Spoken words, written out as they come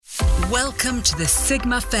Welcome to the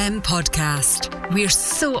Sigma Femme podcast. We're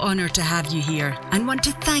so honoured to have you here and want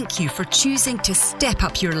to thank you for choosing to step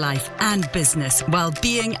up your life and business while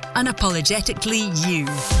being unapologetically you.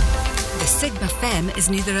 The Sigma Femme is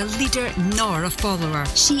neither a leader nor a follower.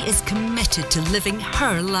 She is committed to living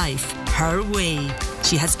her life, her way.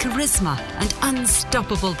 She has charisma and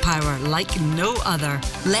unstoppable power like no other.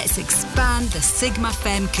 Let's expand the Sigma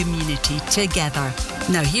Femme community together.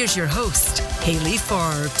 Now here's your host, Hayley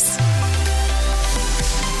Forbes.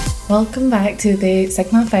 Welcome back to the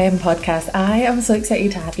Sigma Femme podcast. I am so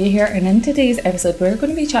excited to have you here, and in today's episode we're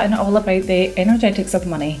going to be chatting all about the energetics of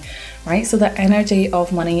money, right? So the energy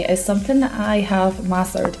of money is something that I have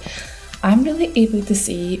mastered. I'm really able to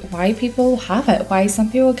see why people have it, why some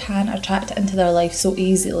people can attract it into their life so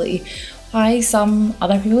easily, why some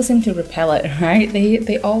other people seem to repel it, right?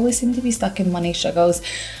 They always seem to be stuck in money struggles,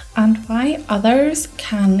 and why others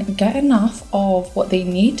can get enough of what they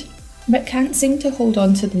need but can't seem to hold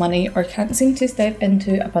on to the money or can't seem to step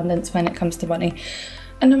into abundance when it comes to money.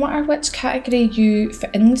 And no matter which category you fit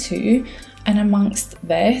into, and amongst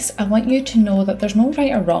this, I want you to know that there's no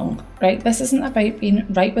right or wrong, right? This isn't about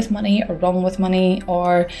being right with money or wrong with money,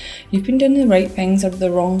 or you've been doing the right things or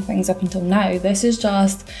the wrong things up until now. This is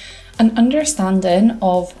just an understanding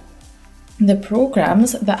of the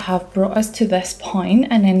programs that have brought us to this point,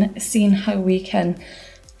 and then seeing how we can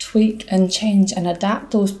tweak and change and adapt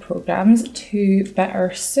those programs to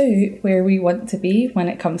better suit where we want to be when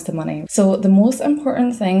it comes to money. So the most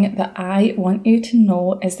important thing that I want you to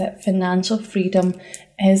know is that financial freedom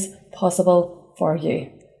is possible for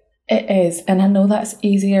you. It is, and I know that's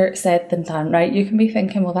easier said than done, right? You can be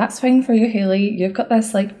thinking, well, that's fine for you, Hayley. You've got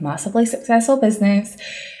this massively successful business.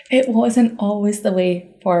 It wasn't always the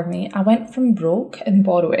way for me. I went from broke and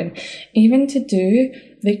borrowing. Even to do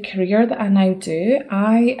the career that I now do,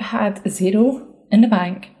 I had zero in the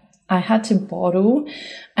bank. I had to borrow,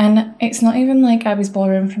 and it's not even like I was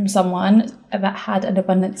borrowing from someone that had an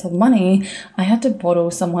abundance of money. I had to borrow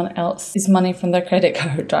someone else's money from their credit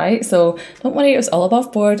card, right? So don't worry, it was all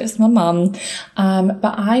above board. It's my mum.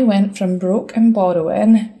 But I went from broke and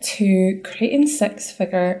borrowing to creating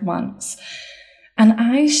 6-figure months. And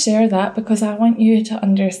I share that because I want you to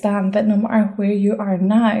understand that no matter where you are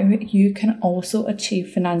now, you can also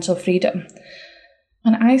achieve financial freedom.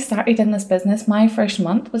 When I started in this business, my first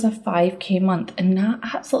month was a 5k month, and that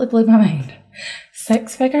absolutely blew my mind.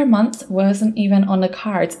 6-figure months wasn't even on the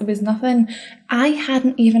cards. It was nothing. I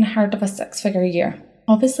hadn't even heard of a 6-figure year.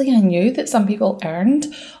 Obviously, I knew that some people earned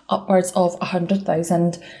upwards of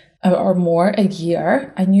 100,000 or more a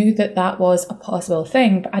year. I knew that that was a possible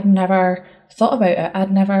thing, but I'd never thought about it.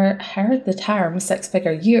 I'd never heard the term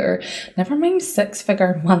 6-figure year, never mind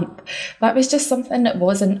 6-figure month. That was just something that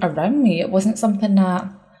wasn't around me. It wasn't something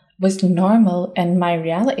that was normal in my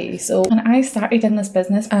reality. So when I started in this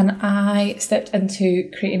business and I stepped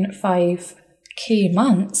into creating 5k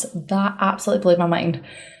months, that absolutely blew my mind.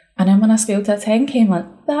 And then when I scaled to a 10k month,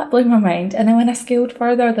 that blew my mind. And then when I scaled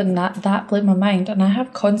further than that, that blew my mind. And I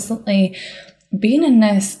have constantly been in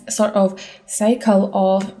this sort of cycle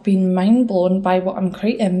of being mind blown by what I'm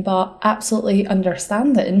creating, but absolutely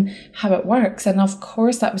understanding how it works. And of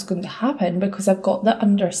course that was going to happen because I've got the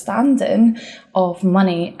understanding of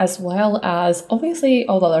money as well as obviously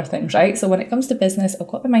all the other things, right? So when it comes to business, I've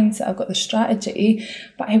got the mindset, I've got the strategy,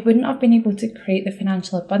 but I wouldn't have been able to create the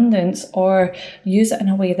financial abundance or use it in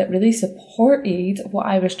a way that really supported what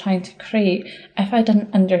I was trying to create if I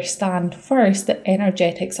didn't understand first the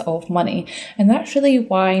energetics of money. And that's really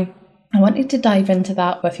why I wanted to dive into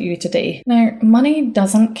that with you today. Now, money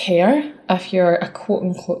doesn't care if you're a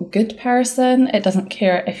quote-unquote good person. It doesn't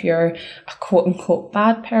care if you're a quote-unquote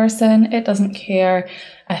bad person. It doesn't care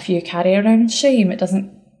if you carry around shame. It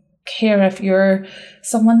doesn't care if you're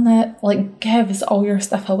someone that gives all your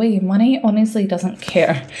stuff away. Money honestly doesn't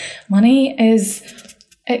care.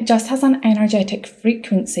 It just has an energetic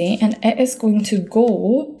frequency, and it is going to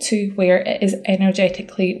go to where it is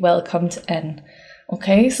energetically welcomed in.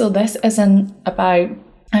 Okay, so this isn't about,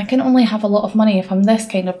 I can only have a lot of money if I'm this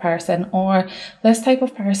kind of person, or this type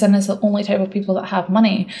of person is the only type of people that have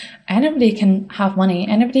money. Anybody can have money.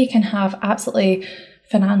 Anybody can have absolutely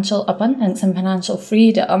financial abundance and financial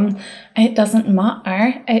freedom. It doesn't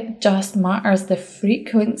matter. It just matters the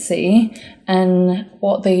frequency and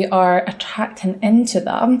what they are attracting into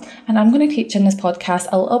them. And I'm going to teach in this podcast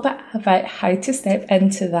a little bit about how to step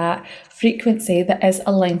into that frequency that is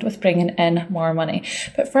aligned with bringing in more money.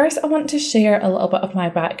 But first, I want to share a little bit of my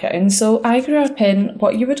background. So I grew up in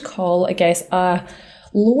what you would call, I guess, a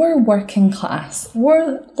lower working class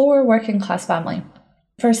family.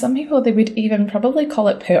 For some people, they would even probably call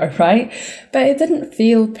it poor, right? But it didn't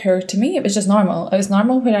feel poor to me. It was just normal. It was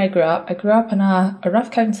normal where I grew up. I grew up in a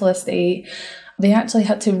rough council estate. They actually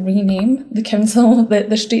had to rename the council,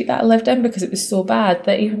 the street that I lived in, because it was so bad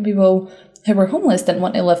that even people who were homeless didn't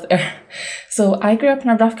want to live there. So I grew up in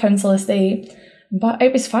a rough council estate, but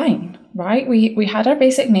it was fine, right? We had our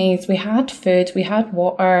basic needs. We had food, we had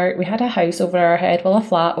water, we had a house over our head, well, a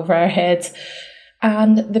flat over our heads.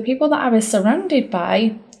 And the people that I was surrounded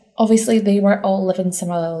by, obviously they were all living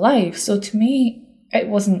similar lives. So to me, it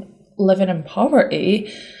wasn't living in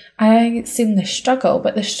poverty. I seen the struggle,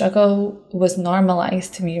 but the struggle was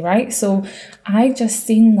normalised to me, right? So I just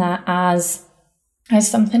seen that as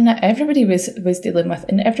something that everybody was dealing with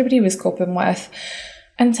and everybody was coping with.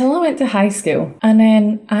 Until I went to high school. And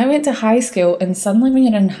then I went to high school, and suddenly when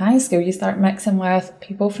you're in high school, you start mixing with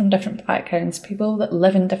people from different backgrounds, people that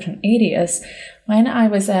live in different areas. When I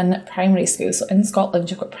was in primary school, so in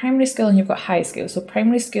Scotland, you've got primary school and you've got high school. So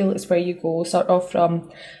primary school is where you go sort of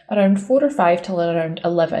from around 4 or 5 till around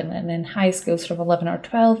 11. And then high school is from 11 or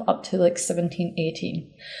 12 up to like 17,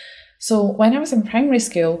 18. So when I was in primary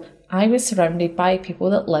school, I was surrounded by people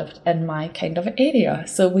that lived in my kind of area.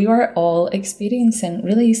 So we were all experiencing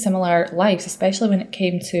really similar lives, especially when it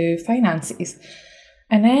came to finances.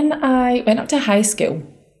 And then I went up to high school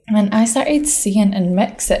and I started seeing and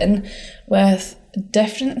mixing with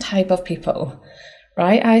different type of people,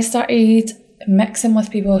 right? I started mixing with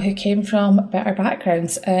people who came from better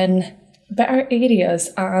backgrounds in better areas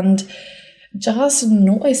and just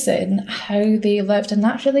noticing how they lived. And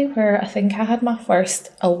that's really where I think I had my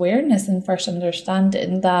first awareness and first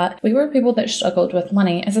understanding that we were people that struggled with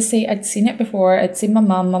money. As I say, I'd seen it before. I'd seen my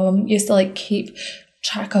mum. My mum used to like keep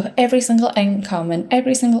track of every single income and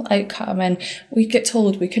every single outcome, and we'd get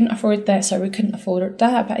told we couldn't afford this or we couldn't afford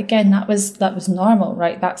that. But again, that was normal,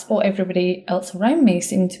 right? That's what everybody else around me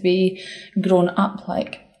seemed to be grown up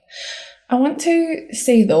like. I want to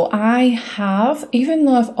say though, even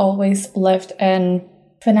though I've always lived in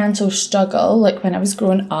financial struggle, like when I was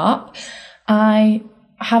growing up, I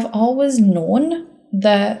have always known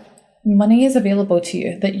that money is available to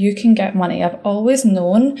you, that you can get money. I've always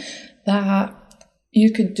known that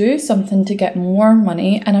you could do something to get more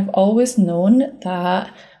money, and I've always known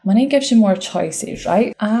that money gives you more choices,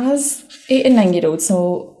 right? As 8 and 9 year olds,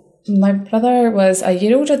 so my brother was a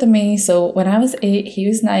year older than me, so when I was 8, he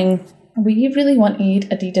was 9, we really wanted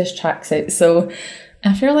Adidas tracksuits. So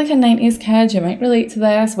if you're like a 90s kid, you might relate to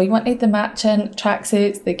this. We wanted the matching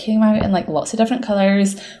tracksuits. They came out in like lots of different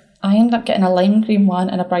colours. I ended up getting a lime green one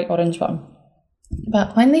and a bright orange one.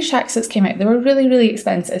 But when these tracksuits came out, they were really, really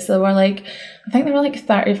expensive. So I think they were like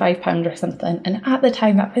 £35 or something. And at the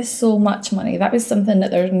time, that was so much money. That was something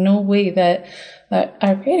that there's no way that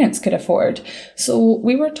our parents could afford. So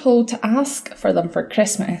we were told to ask for them for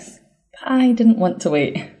Christmas. I didn't want to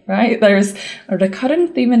wait, right? There's a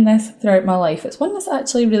recurring theme in this throughout my life. It's one that's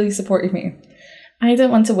actually really supported me. I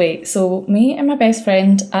didn't want to wait. So me and my best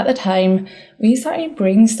friend at the time, we started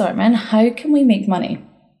brainstorming, how can we make money?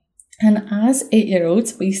 And as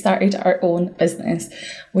 8-year-olds, we started our own business.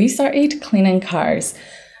 We started cleaning cars.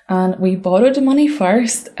 And we borrowed money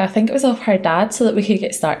first. I think it was off her dad so that we could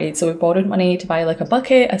get started. So we borrowed money to buy like a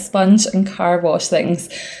bucket, a sponge and car wash things.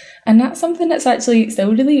 And that's something that's actually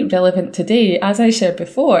still really relevant today. As I shared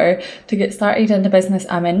before, to get started in the business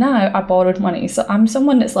I'm in now, I borrowed money. So I'm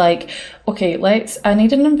someone that's like, okay, I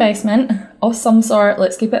need an investment of some sort.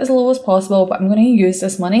 Let's keep it as low as possible, but I'm going to use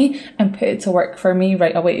this money and put it to work for me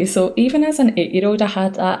right away. So even as an 8-year-old, I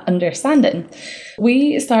had that understanding.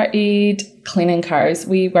 We started cleaning cars.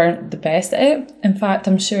 We weren't the best at it. In fact,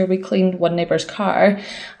 I'm sure we cleaned one neighbour's car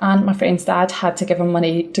and my friend's dad had to give him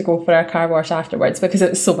money to go for our car wash afterwards because it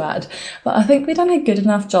was so bad. But I think we'd done a good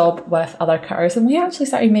enough job with other cars and we actually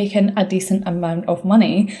started making a decent amount of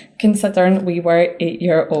money considering we were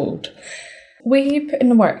 8-year-old. We put in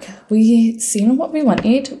the work. We seen what we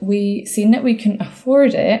wanted. We seen that we couldn't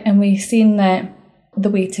afford it, and we seen that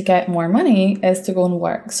the way to get more money is to go and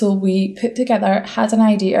work. So we put together, had an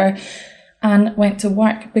idea and went to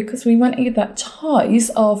work because we wanted that choice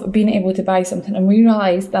of being able to buy something, and we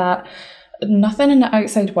realised that nothing in the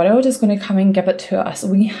outside world is going to come and give it to us.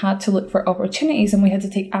 We had to look for opportunities and we had to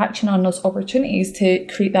take action on those opportunities to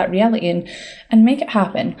create that reality and make it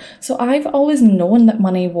happen. So I've always known that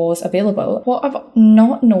money was available. What I've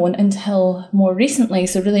not known until more recently,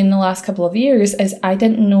 so really in the last couple of years, is I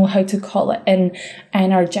didn't know how to call it in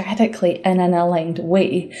energetically in an aligned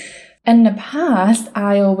way. In the past,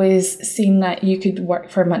 I always seen that you could work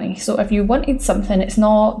for money. So if you wanted something, it's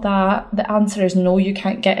not that the answer is no, you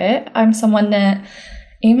can't get it. I'm someone that,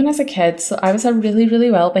 even as a kid, so I was a really, really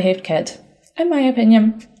well-behaved kid. in my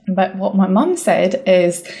opinion. But what my mum said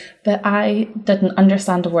is that I didn't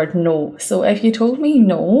understand the word no. So if you told me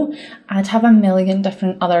no, I'd have a million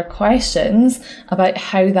different other questions about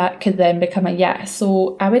how that could then become a yes.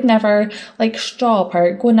 So I would never like stop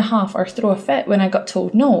or go in a huff or throw a fit when I got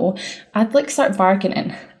told no. I'd like start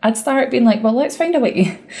bargaining. I'd start being like, well, let's find a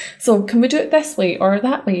way. So can we do it this way or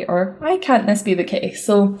that way? Or why can't this be the case?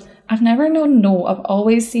 So I've never known no. I've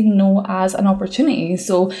always seen no as an opportunity.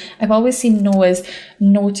 So I've always seen no as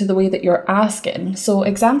no to the way that you're asking. So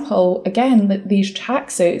example, again, that these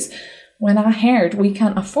tracksuits, when I heard we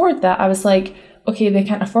can't afford that, I was like, okay, they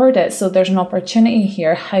can't afford it. So there's an opportunity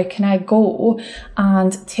here. How can I go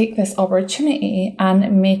and take this opportunity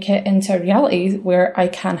and make it into reality where I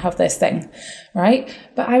can have this thing, right?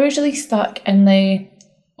 But I was really stuck in the,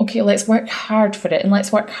 okay, let's work hard for it and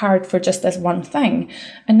let's work hard for just this one thing.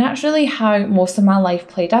 And that's really how most of my life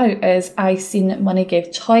played out, is I seen that money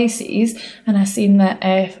gave choices, and I seen that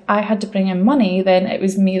if I had to bring in money, then it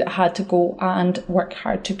was me that had to go and work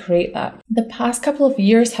hard to create that. The past couple of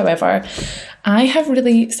years, however, I have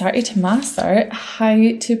really started to master how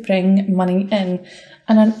to bring money in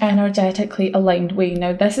an energetically aligned way.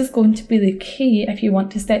 Now, this is going to be the key if you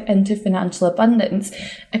want to step into financial abundance,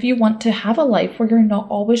 if you want to have a life where you're not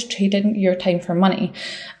always trading your time for money.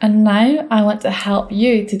 And now I want to help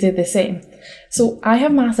you to do the same. So I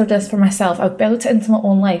have mastered this for myself. I've built it into my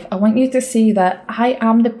own life. I want you to see that I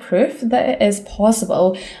am the proof that it is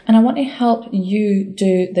possible, and I want to help you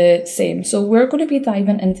do the same. So we're going to be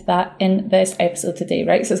diving into that in this episode today,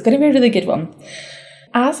 right? So it's going to be a really good one.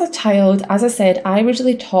 As a child, as I said, I was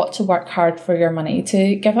really taught to work hard for your money,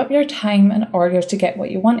 to give up your time in order to get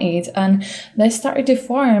what you wanted. And this started to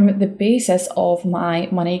form the basis of my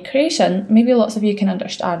money creation. Maybe lots of you can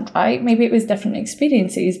understand, right? Maybe it was different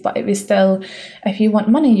experiences, but it was still, if you want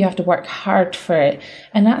money, you have to work hard for it.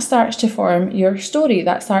 And that starts to form your story.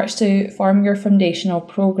 That starts to form your foundational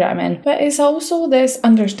programming. But it's also this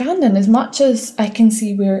understanding, as much as I can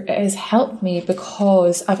see where it has helped me,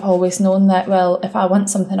 because I've always known that, well, if I want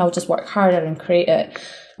something, I'll just work harder and create it.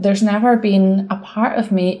 There's never been a part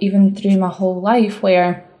of me, even through my whole life,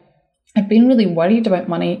 where I've been really worried about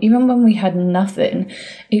money, even when we had nothing,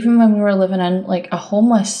 even when we were living in like a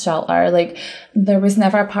homeless shelter. Like, there was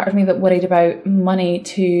never a part of me that worried about money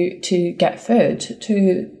to get food,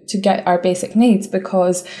 to get our basic needs,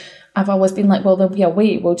 because I've always been like, well, there'll be a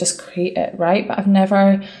way, we'll just create it, right? But I've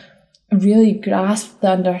never really grasp the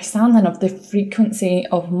understanding of the frequency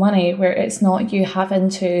of money, where it's not you having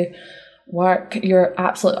to work your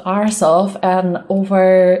absolute arse off and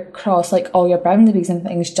overcross like all your boundaries and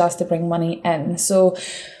things just to bring money in. So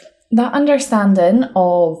that understanding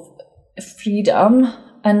of freedom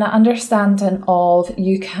and that understanding of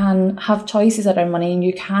you can have choices around money and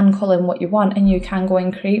you can call in what you want and you can go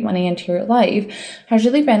and create money into your life has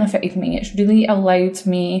really benefited me. It's really allowed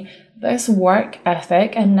me this work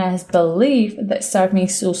ethic and this belief that served me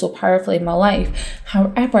so powerfully in my life.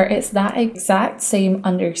 However, it's that exact same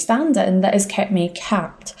understanding that has kept me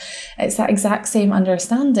capped. It's that exact same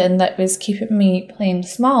understanding that was keeping me playing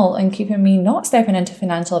small and keeping me not stepping into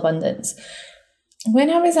financial abundance. When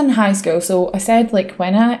I was in high school, so I said like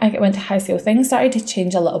when I went to high school, things started to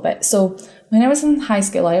change a little bit. So when I was in high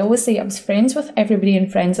school, I always say I was friends with everybody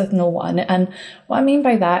and friends with no one. And what I mean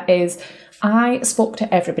by that is I spoke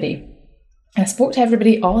to everybody. I spoke to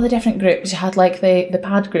everybody, all the different groups. You had like the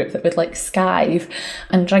bad group that would like skive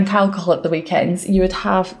and drink alcohol at the weekends. You would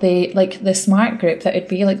have the smart group that would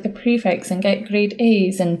be like the prefects and get grade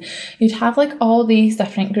A's, and you'd have like all these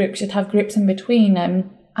different groups. You'd have groups in between, and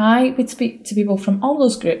I would speak to people from all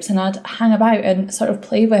those groups, and I'd hang about and sort of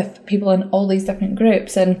play with people in all these different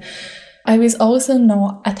groups. And I was also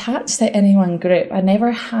not attached to any one group. I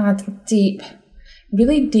never had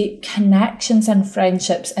really deep connections and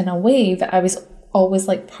friendships in a way that I was always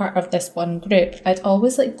like part of this one group. I'd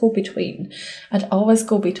always like go between. I'd always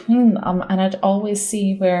go between them, and I'd always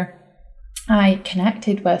see where I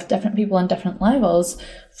connected with different people on different levels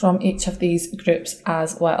from each of these groups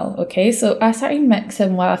as well. Okay, so I started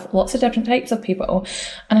mixing with lots of different types of people,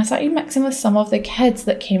 and I started mixing with some of the kids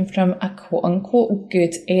that came from a quote unquote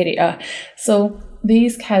good area. So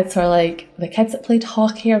these kids are like the kids that played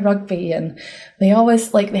hockey or rugby, and they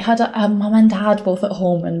always like they had a mum and dad both at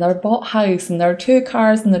home, and they bought house, and there were 2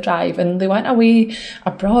 cars in the drive, and they went away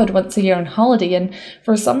abroad once a year on holiday. And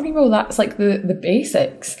for some people that's like the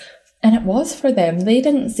basics, and it was for them. They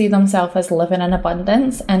didn't see themselves as living in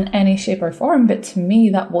abundance in any shape or form, but to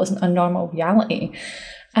me that wasn't a normal reality.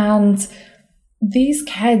 And these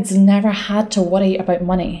kids never had to worry about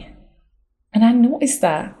money. And I noticed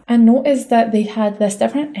that. I noticed that they had this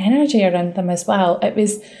different energy around them as well. It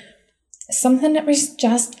was something that was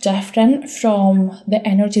just different from the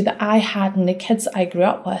energy that I had and the kids that I grew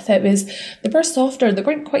up with. They were softer, they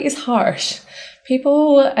weren't quite as harsh.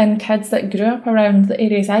 People and kids that grew up around the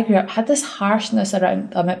areas I grew up had this harshness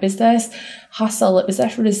around them. It was this hustle, it was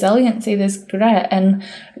this resiliency, this grit. And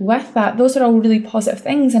with that, those are all really positive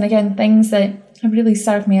things. And again, things that have really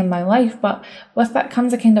served me in my life. But with that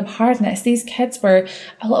comes a kind of hardness. These kids were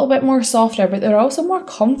a little bit more softer, but they were also more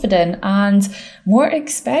confident and more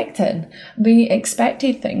expecting. They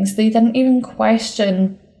expected things. They didn't even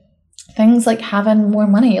question things like having more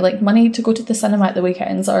money, like money to go to the cinema at the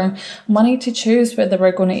weekends or money to choose where they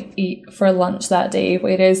were going to eat for lunch that day.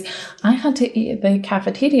 Whereas I had to eat at the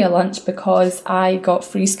cafeteria lunch because I got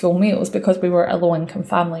free school meals because we were a low income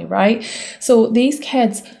family, right? So these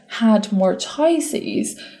kids had more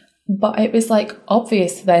choices, but it was like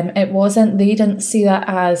obvious to them. They didn't see that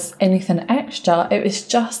as anything extra. It was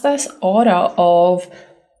just this aura of,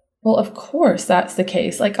 well, of course that's the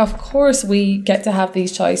case. Like, of course we get to have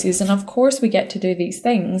these choices and of course we get to do these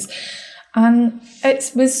things. And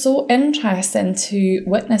it was so interesting to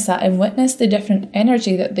witness that and witness the different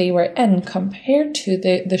energy that they were in compared to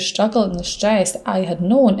the struggle and the stress that I had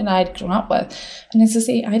known and I had grown up with. And as I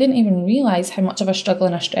say, I didn't even realise how much of a struggle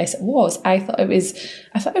and a stress it was. I thought it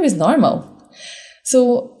was normal.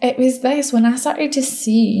 So it was this, when I started to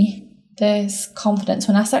see this confidence,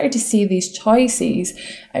 when I started to see these choices,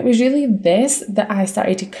 it was really this that I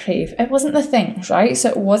started to crave. It wasn't the things, right? So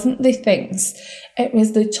it wasn't the things. It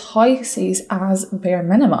was the choices as bare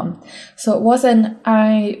minimum. So it wasn't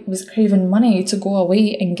I was craving money to go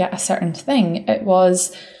away and get a certain thing. It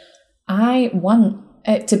was I want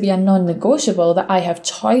it to be a non-negotiable that I have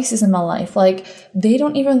choices in my life. Like, they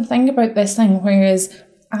don't even think about this thing. Whereas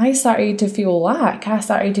I started to feel lack. I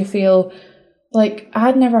started to feel like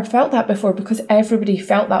I'd never felt that before because everybody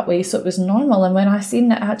felt that way, so it was normal. And when I seen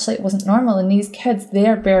that actually it wasn't normal, and these kids,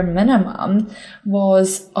 their bare minimum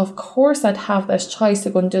was, of course I'd have this choice to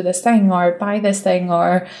go and do this thing or buy this thing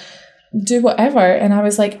or do whatever. And I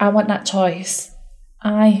was like, I want that choice.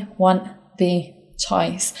 I want the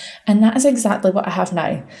choice. And that is exactly what I have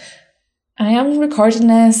now. I am recording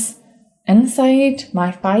this inside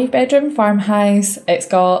my 5-bedroom farmhouse. It's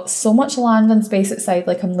got so much land and space outside.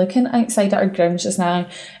 Like, I'm looking outside at our grounds just now.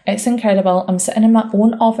 It's incredible. I'm sitting in my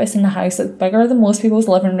own office in the house that's bigger than most people's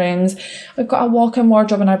living rooms. We've got a walk-in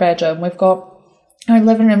wardrobe in our bedroom. We've got our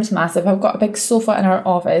living room's massive. I've got a big sofa in our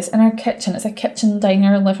office. In our kitchen, it's a kitchen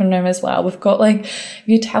diner living room as well. We've got like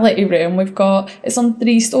utility room. It's on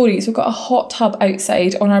 3 stories. We've got a hot tub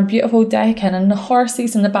outside on our beautiful decking and the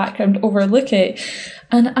horses in the background overlook it.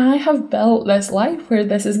 And I have built this life where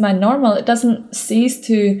this is my normal. It doesn't cease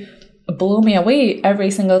to blow me away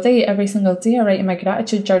every single day. Every single day I write in my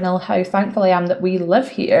gratitude journal how thankful I am that we live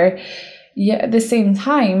here. Yet at the same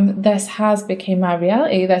time, this has become my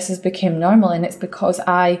reality. This has become normal, and it's because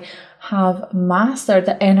I have mastered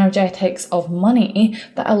the energetics of money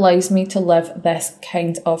that allows me to live this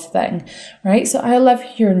kind of thing, right? So I live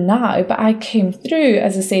here now, but I came through,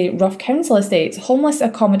 as I say, rough council estates, homeless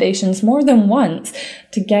accommodations more than once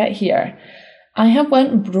to get here. I have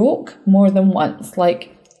went broke more than once,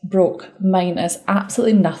 like broke minus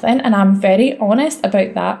absolutely nothing, and I'm very honest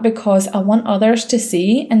about that because I want others to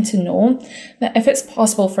see and to know that if it's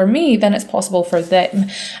possible for me, then it's possible for them.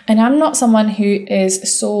 And I'm not someone who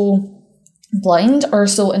is so blind or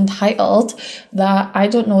so entitled that I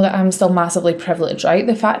don't know that I'm still massively privileged, right?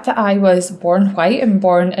 The fact that I was born white and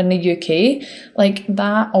born in the UK, like,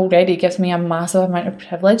 that already gives me a massive amount of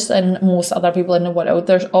privilege than most other people in the world.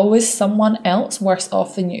 There's always someone else worse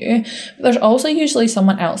off than you, but there's also usually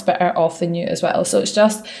someone else better off than you as well. So it's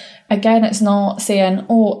just, again, it's not saying,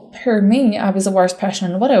 oh, poor me, I was the worst person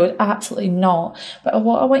in the world. Absolutely not. But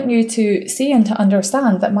what I want you to see and to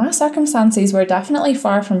understand that my circumstances were definitely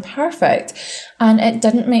far from perfect. And it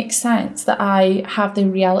didn't make sense that I have the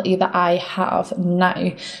reality that I have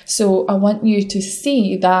now. So I want you to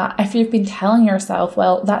see that if you've been telling yourself,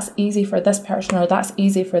 well, that's easy for this person or that's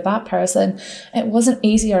easy for that person, it wasn't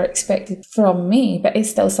easy or expected from me, but it's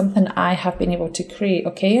still something I have been able to create,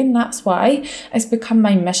 okay? And that's why it's become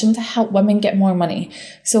my mission to help women get more money.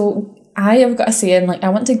 So I have got a saying, like, I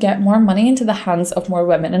want to get more money into the hands of more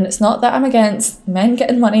women. And it's not that I'm against men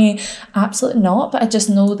getting money, absolutely not, but I just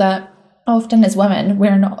know that often as women,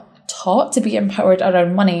 we're not taught to be empowered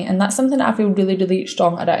around money, and that's something that I feel really, really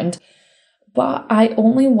strong around. But I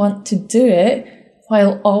only want to do it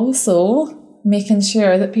while also making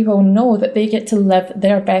sure that people know that they get to live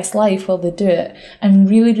their best life while they do it and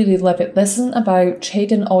really, really live it. This isn't about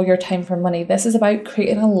trading all your time for money. This is about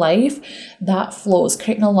creating a life that flows,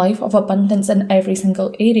 creating a life of abundance in every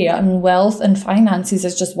single area, and wealth and finances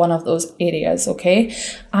is just one of those areas, okay?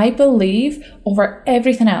 I believe over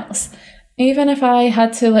everything else. Even if I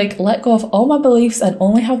had to let go of all my beliefs and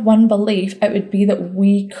only have one belief, it would be that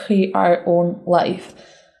we create our own life.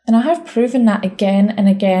 And I have proven that again and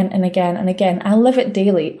again and again and again. I live it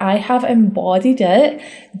daily. I have embodied it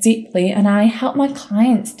deeply, and I help my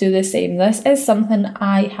clients do the same. This is something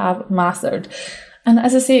I have mastered. And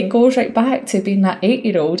as I say, it goes right back to being that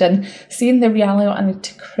 8-year-old and seeing the reality I wanted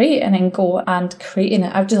to create and then go and creating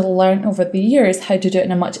it. I've just learned over the years how to do it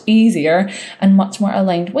in a much easier and much more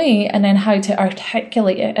aligned way, and then how to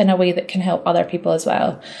articulate it in a way that can help other people as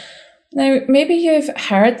well. Now, maybe you've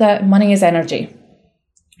heard that money is energy.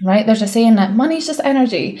 Right? There's a saying that money's just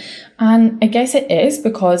energy. And I guess it is,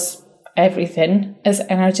 because everything is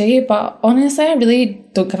energy. But honestly, I really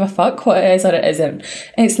don't give a fuck what it is or it isn't.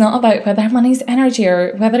 It's not about whether money's energy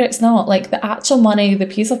or whether it's not. The actual money, the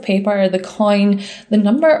piece of paper, the coin, the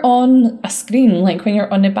number on a screen, when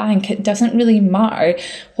you're on the bank, it doesn't really matter.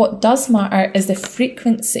 What does matter is the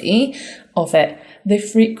frequency of it. The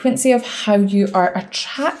frequency of how you are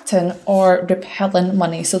attracting or repelling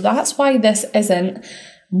money. So that's why this isn't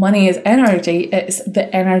money is energy, it's the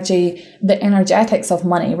energetics of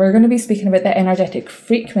money. We're going to be speaking about the energetic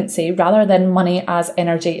frequency rather than money as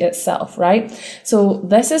energy itself, right? So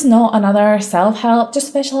this is not another self-help,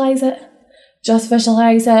 just visualize it. Just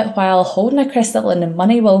visualize it while holding a crystal and the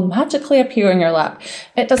money will magically appear in your lap.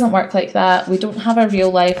 It doesn't work like that. We don't have a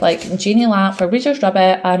real life genie lamp where we just rub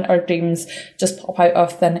it and our dreams just pop out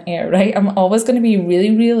of thin air, right? I'm always going to be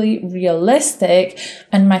really, really realistic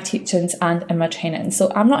in my teachings and in my training.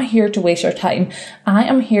 So I'm not here to waste your time. I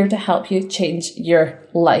am here to help you change your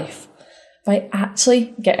life by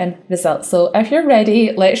actually getting results. So if you're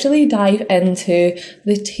ready, let's really dive into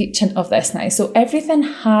the teaching of this now. So everything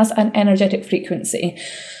has an energetic frequency.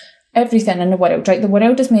 Everything in the world, right? The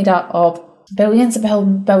world is made up of billions of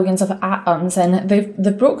atoms, and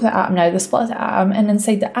they've broke the atom now, they split the atom, and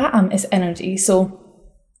inside the atom is energy. So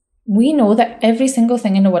we know that every single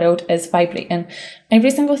thing in the world is vibrating.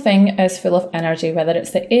 Every single thing is full of energy, whether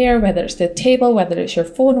it's the air, whether it's the table, whether it's your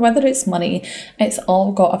phone, whether it's money. It's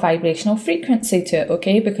all got a vibrational frequency to it,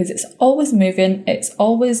 okay? Because it's always moving. It's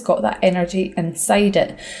always got that energy inside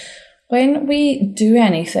it. When we do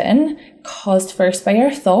anything caused first by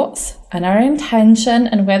our thoughts and our intention,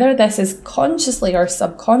 and whether this is consciously or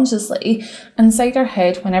subconsciously inside our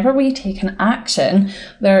head, whenever we take an action,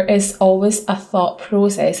 there is always a thought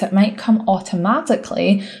process. It might come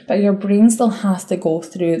automatically, but your brain still has to go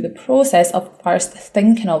through the process of first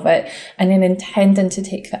thinking of it and then intending to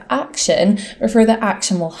take the action before the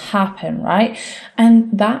action will happen, right?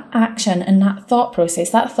 And that action and that thought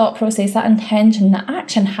process, that intention, that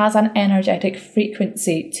action has an energetic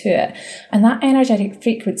frequency to it. And that energetic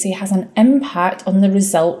frequency has an impact on the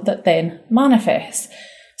result that then manifests.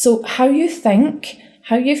 So how you think,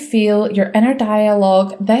 how you feel, your inner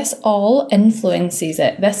dialogue, this all influences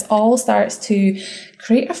it. This all starts to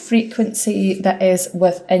create a frequency that is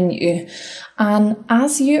within you. And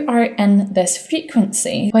as you are in this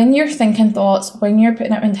frequency, when you're thinking thoughts, when you're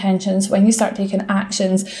putting out intentions, when you start taking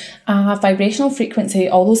actions, vibrational frequency,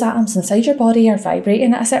 all those atoms inside your body are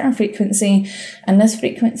vibrating at a certain frequency, and this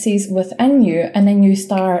frequency is within you, and then you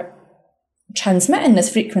start transmitting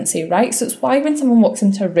this frequency, right? So it's why when someone walks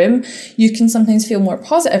into a room, you can sometimes feel more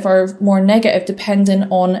positive or more negative depending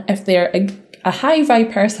on if they're a high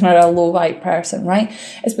vibe person or a low vibe person, right?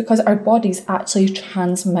 It's because our bodies actually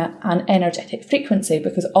transmit an energetic frequency,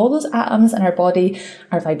 because all those atoms in our body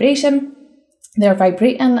are vibration. They're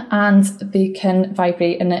vibrating, and they can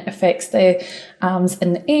vibrate, and it affects the atoms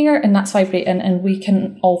in the air, and that's vibrating, and we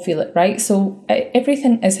can all feel it, right? So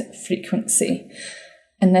everything is frequency.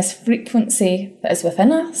 And this frequency that is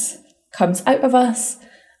within us comes out of us,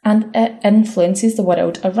 and it influences the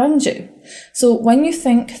world around you. So when you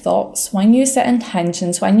think thoughts, when you set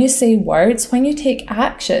intentions, when you say words, when you take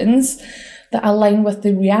actions that align with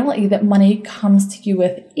the reality that money comes to you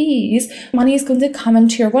with ease, money is going to come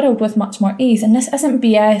into your world with much more ease. And this isn't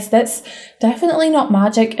BS. That's definitely not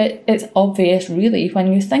magic. It's obvious, really,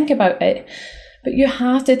 when you think about it. But you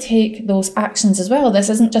have to take those actions as well. This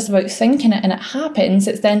isn't just about thinking it and it happens.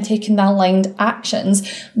 It's then taking the aligned actions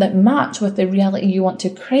that match with the reality you want to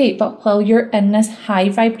create. But while you're in this high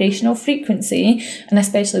vibrational frequency, and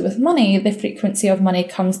especially with money, the frequency of money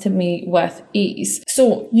comes to me with ease.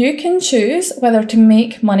 So you can choose whether to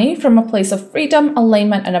make money from a place of freedom,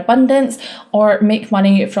 alignment, and abundance, or make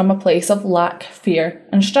money from a place of lack, fear,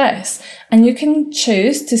 and stress. And you can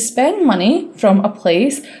choose to spend money from a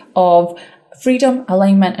place of freedom,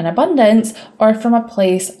 alignment, and abundance, or from a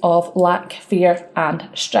place of lack, fear, and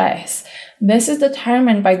stress. This is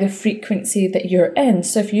determined by the frequency that you're in.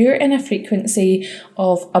 So if you're in a frequency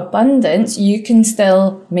of abundance, you can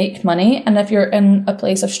still make money. And if you're in a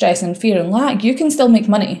place of stress and fear and lack, you can still make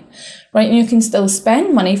money, right? And you can still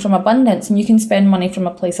spend money from abundance, and you can spend money from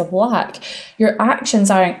a place of lack. Your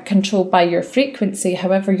actions aren't controlled by your frequency.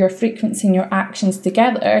 However, your frequency and your actions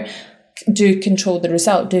together do control the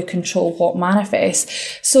result, do control what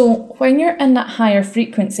manifests. So when you're in that higher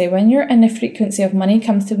frequency, when you're in the frequency of money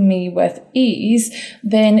comes to me with ease,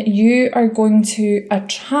 then you are going to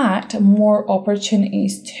attract more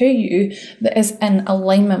opportunities to you that is in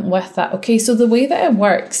alignment with that. Okay, so the way that it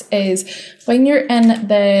works is when you're in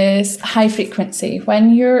this high frequency,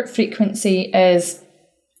 when your frequency is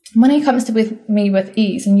money comes to me with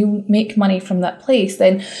ease and you make money from that place,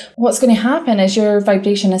 then what's going to happen is your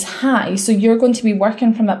vibration is high. So you're going to be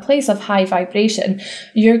working from that place of high vibration.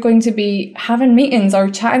 You're going to be having meetings or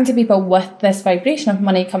chatting to people with this vibration of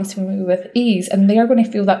money comes to me with ease, and they are going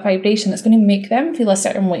to feel that vibration. It's going to make them feel a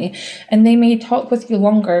certain way, and they may talk with you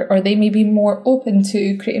longer, or they may be more open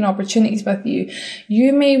to creating opportunities with you.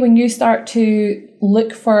 You may, when you start to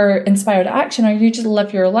look for inspired action, or you just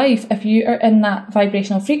live your life, if you are in that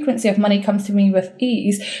vibrational frequency of money comes to me with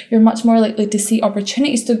ease, you're much more likely to see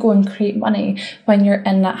opportunities to go and create money when you're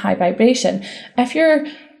in that high vibration. If you're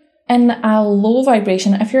in a low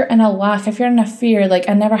vibration, if you're in a lack, if you're in a fear, like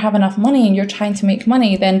I never have enough money, and you're trying to make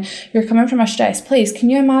money, then you're coming from a stressed place. Can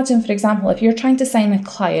you imagine, for example, if you're trying to sign a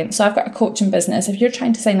client? So I've got a coaching business. If you're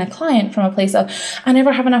trying to sign a client from a place of, I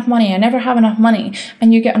never have enough money,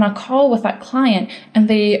 and you get on a call with that client and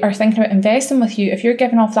they are thinking about investing with you, if you're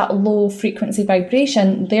giving off that low frequency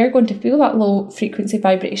vibration, they're going to feel that low frequency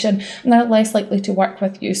vibration and they're less likely to work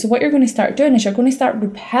with you. So what you're going to start doing is you're going to start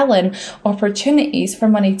repelling opportunities for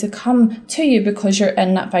money to come to you because you're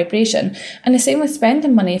in that vibration. And the same with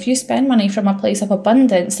spending money. If you spend money from a place of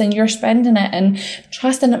abundance, then you're spending it and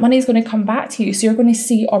trusting that money is going to come back to you. So you're going to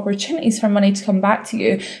see opportunities for money to come back to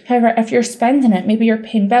you. However, if you're spending it, maybe you're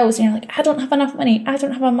paying bills and you're like, I don't have enough money.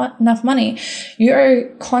 Enough money. You are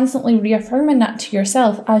constantly reaffirming that to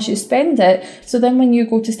yourself as you spend it. So then when you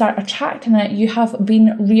go to start attracting it, you have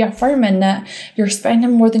been reaffirming that you're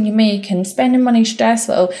spending more than you make, and spending money is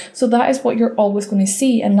stressful. So that is what you're always going to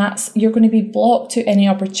see, and you're going to be blocked to any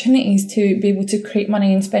opportunities to be able to create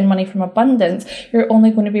money and spend money from abundance. You're only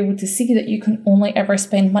going to be able to see that you can only ever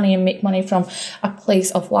spend money and make money from a place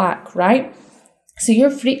of lack, right? So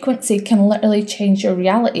your frequency can literally change your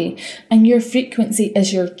reality, and your frequency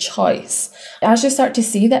is your choice. As you start to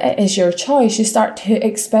see that it is your choice, you start to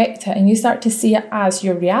expect it and you start to see it as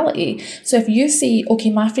your reality. So if you see,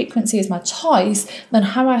 okay, my frequency is my choice, then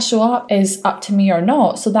how I show up is up to me or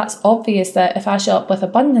not. So that's obvious that if I show up with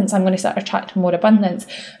abundance, I'm going to start attracting more abundance.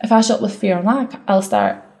 If I show up with fear and lack, I'll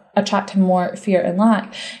start attracting more fear and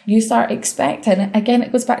lack. You start expecting, again,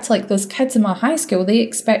 it goes back to like those kids in my high school, they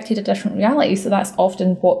expected a different reality, so that's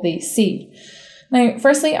often what they see. Now,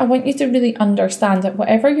 firstly, I want you to really understand that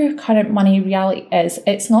whatever your current money reality is,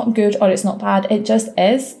 it's not good or it's not bad. It just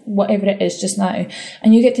is whatever it is just now.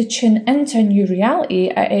 And you get to tune into a new reality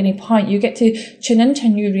at any point. You get to tune into a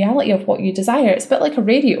new reality of what you desire. It's a bit like a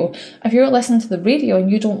radio. If you're listening to the radio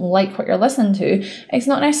and you don't like what you're listening to, it's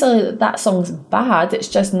not necessarily that that song's bad. It's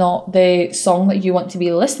just not the song that you want to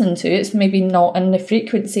be listening to. It's maybe not in the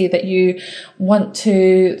frequency that you want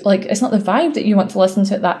to, like, it's not the vibe that you want to listen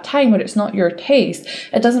to at that time, or it's not your taste.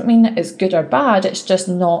 It doesn't mean that it's good or bad, it's just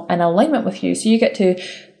not in alignment with you. So you get to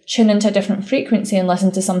tune into a different frequency and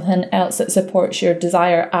listen to something else that supports your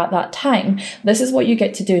desire at that time. This is what you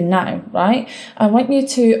get to do now, right? I want you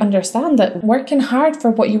to understand that working hard for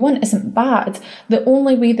what you want isn't bad. The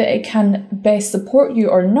only way that it can best support you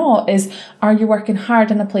or not is, are you working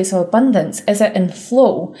hard in a place of abundance? Is it in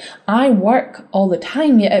flow? I work all the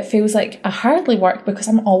time, yet it feels like I hardly work because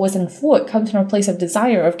I'm always in flow. It comes from a place of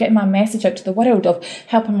desire, of getting my message out to the world, of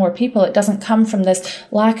helping more people. It doesn't come from this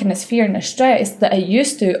lack and this fear and this stress that it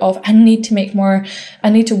used to, of I need to make more, I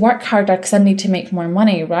need to work harder because I need to make more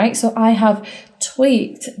money, right? So I have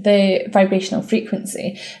tweaked the vibrational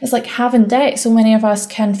frequency. It's like having debt. So many of us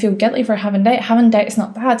can feel guilty for having debt. Having debt is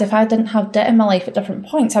not bad. If I didn't have debt in my life at different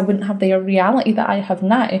points, I wouldn't have the reality that I have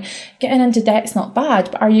now. Getting into debt is not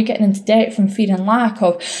bad, but are you getting into debt from fear and lack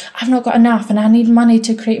of, I've not got enough and I need money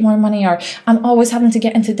to create more money, or I'm always having to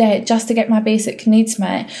get into debt just to get my basic needs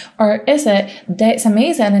met? Or is it debt's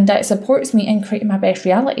amazing and debt supports me in creating my best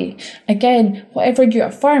reality? Again, whatever you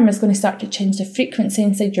affirm is going to start to change the frequency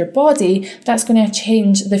inside your body. That's going to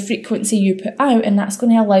change the frequency you put out, and that's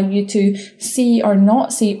going to allow you to see or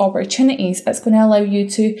not see opportunities. It's going to allow you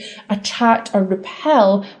to attract or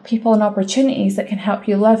repel people and opportunities that can help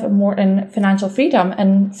you live more in financial freedom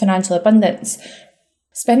and financial abundance.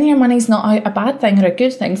 Spending your money is not a bad thing or a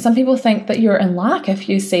good thing. Some people think that you're in lack if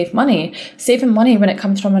you save money. Saving money when it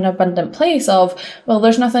comes from an abundant place of, well,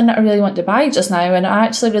 there's nothing that I really want to buy just now, and I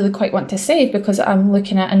actually really quite want to save because I'm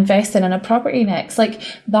looking at investing in a property next. Like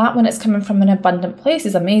that, when it's coming from an abundant place,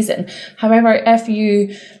 is amazing. However, if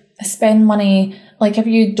you spend money, like if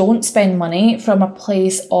you don't spend money from a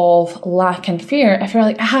place of lack and fear, if you're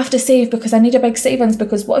like, I have to save because I need a big savings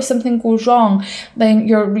because what if something goes wrong, then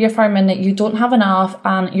you're reaffirming that you don't have enough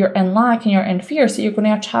and you're in lack and you're in fear. So you're going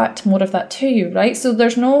to attract more of that to you, right? So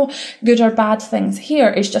there's no good or bad things here.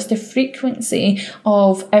 It's just a frequency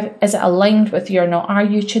of, is it aligned with you or not? Are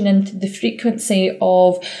you tuning into the frequency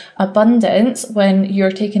of abundance when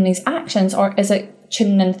you're taking these actions, or is it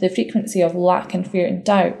tuning into the frequency of lack and fear and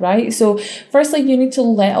doubt, right? So firstly, you need to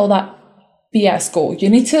let all that BS go. You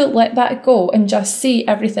need to let that go and just see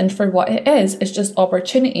everything for what it is. It's just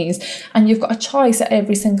opportunities. And you've got a choice at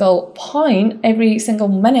every single point, every single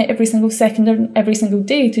minute, every single second, and every single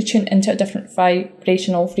day to tune into a different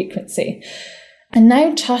vibrational frequency. And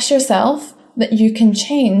now trust yourself that you can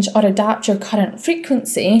change or adapt your current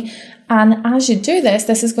frequency. And as you do this,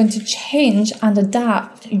 this is going to change and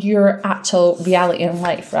adapt your actual reality in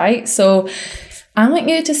life, right? So I want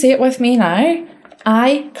you to say it with me now.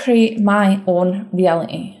 I create my own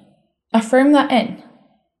reality. Affirm that in.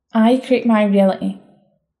 I create my reality.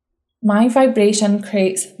 My vibration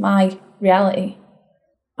creates my reality.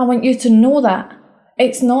 I want you to know that.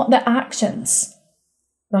 It's not the actions.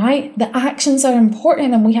 Right? The actions are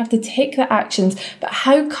important and we have to take the actions. But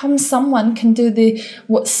how come someone can do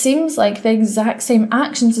what seems like the exact same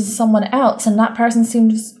actions as someone else and that person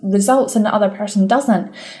sees results and the other person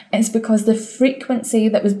doesn't? It's because the frequency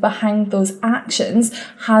that was behind those actions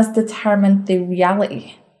has determined the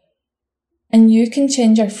reality. And you can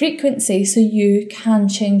change your frequency so you can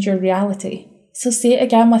change your reality. So say it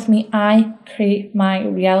again with me. I create my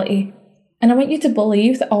reality. And I want you to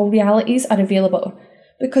believe that all realities are available.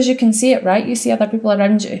 Because you can see it, right? You see other people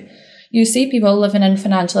around you. You see people living in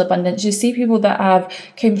financial abundance. You see people that have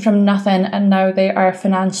came from nothing and now they are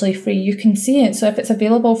financially free. You can see it. So if it's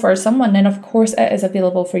available for someone, then of course it is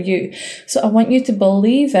available for you. So I want you to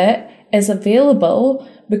believe it is available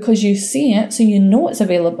because you see it, so you know it's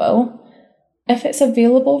available. If it's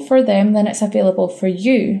available for them, then it's available for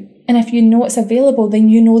you. And if you know it's available, then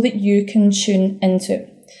you know that you can tune into it.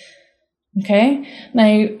 Okay,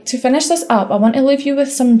 now to finish this up, I want to leave you with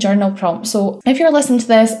some journal prompts. So if you're listening to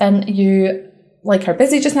this and you are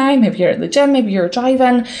busy just now, maybe you're at the gym, maybe you're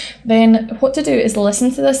driving, then what to do is listen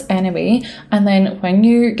to this anyway, and then when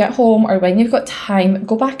you get home or when you've got time,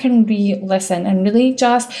 go back and re-listen and really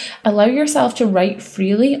just allow yourself to write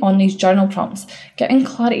freely on these journal prompts. Getting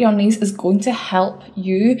clarity on these is going to help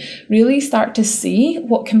you really start to see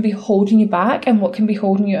what can be holding you back and what can be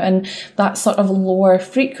holding you in that sort of lower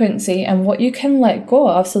frequency and what you can let go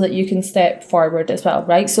of so that you can step forward as well,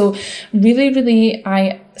 right? So really,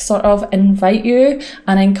 I sort of invite you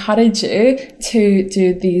and encourage you to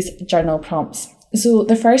do these journal prompts. So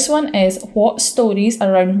the first one is, what stories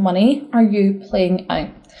around money are you playing out?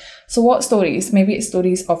 So what stories? Maybe it's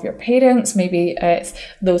stories of your parents, maybe it's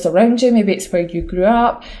those around you, maybe it's where you grew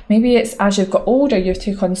up, maybe it's as you've got older, you've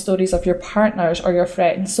taken on stories of your partners or your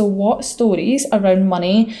friends. So what stories around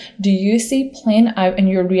money do you see playing out in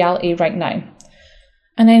your reality right now?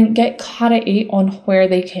 And then get clarity on where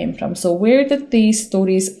they came from. So where did these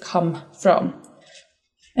stories come from?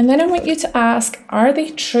 And then I want you to ask, are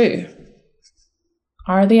they true?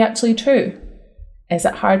 Are they actually true? Is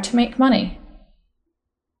it hard to make money?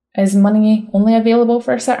 Is money only available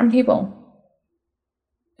for certain people?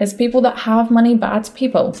 Is people that have money bad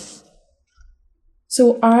people?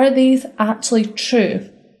 So are these actually true?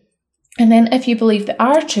 And then if you believe they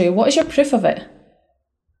are true, what is your proof of it?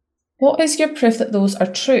 What is your proof that those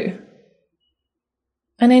are true?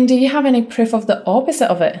 And then do you have any proof of the opposite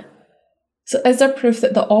of it? So is there proof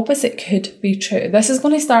that the opposite could be true? This is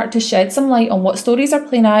going to start to shed some light on what stories are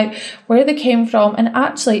playing out, where they came from, and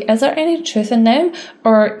actually, is there any truth in them?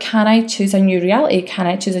 Or can I choose a new reality? Can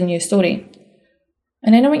I choose a new story?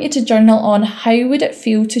 And then I want you to journal on how would it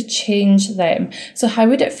feel to change them? So how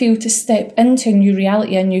would it feel to step into a new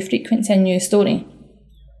reality, a new frequency, a new story?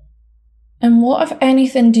 And what, if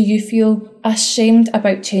anything, do you feel ashamed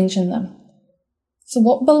about changing them? So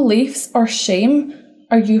what beliefs or shame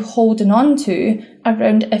are you holding on to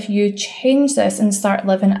around if you change this and start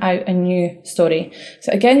living out a new story?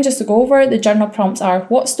 So again, just to go over, the journal prompts are: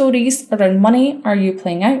 what stories around money are you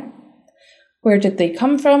playing out? Where did they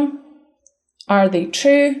come from? Are they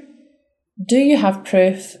true? Do you have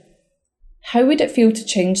proof? How would it feel to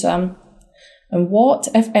change them? And what,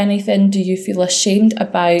 if anything, do you feel ashamed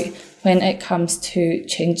about when it comes to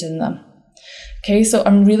changing them? Okay, so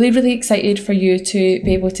I'm really, really excited for you to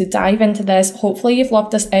be able to dive into this. Hopefully you've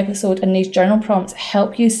loved this episode, and these journal prompts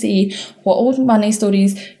help you see what old money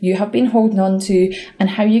stories you have been holding on to and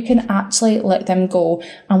how you can actually let them go.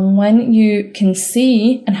 And when you can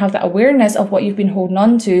see and have that awareness of what you've been holding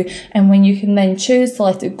on to, and when you can then choose to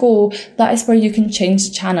let it go, that is where you can change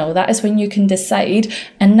the channel. That is when you can decide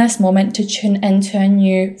in this moment to tune into a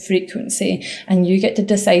new frequency, and you get to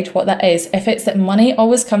decide what that is. If it's that money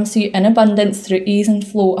always comes to you in abundance through ease and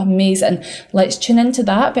flow, amazing. Let's tune into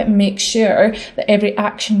that, but make sure that every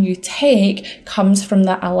action you take comes from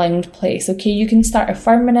that aligned place. Okay, you can start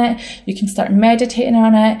affirming it, you can start meditating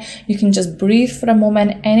on it, you can just breathe for a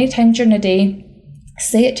moment anytime during the day.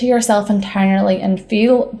 Say it to yourself internally and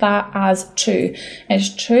feel that as true.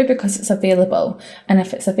 It's true because it's available. And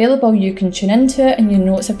if it's available, you can tune into it, and you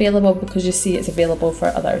know it's available because you see it's available for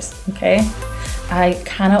others. Okay? I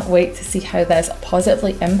cannot wait to see how this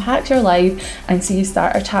positively impacts your life and see you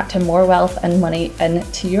start attracting more wealth and money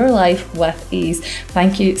into your life with ease.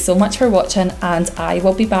 Thank you so much for watching, and I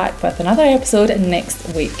will be back with another episode next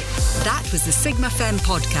week. That was the Sigma Femme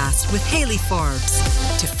podcast with Hayley Forbes.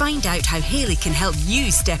 To find out how Hayley can help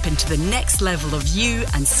you step into the next level of you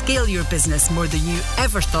and scale your business more than you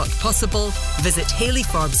ever thought possible, visit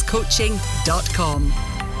HayleyForbesCoaching.com.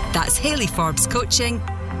 That's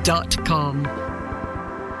HayleyForbesCoaching.com.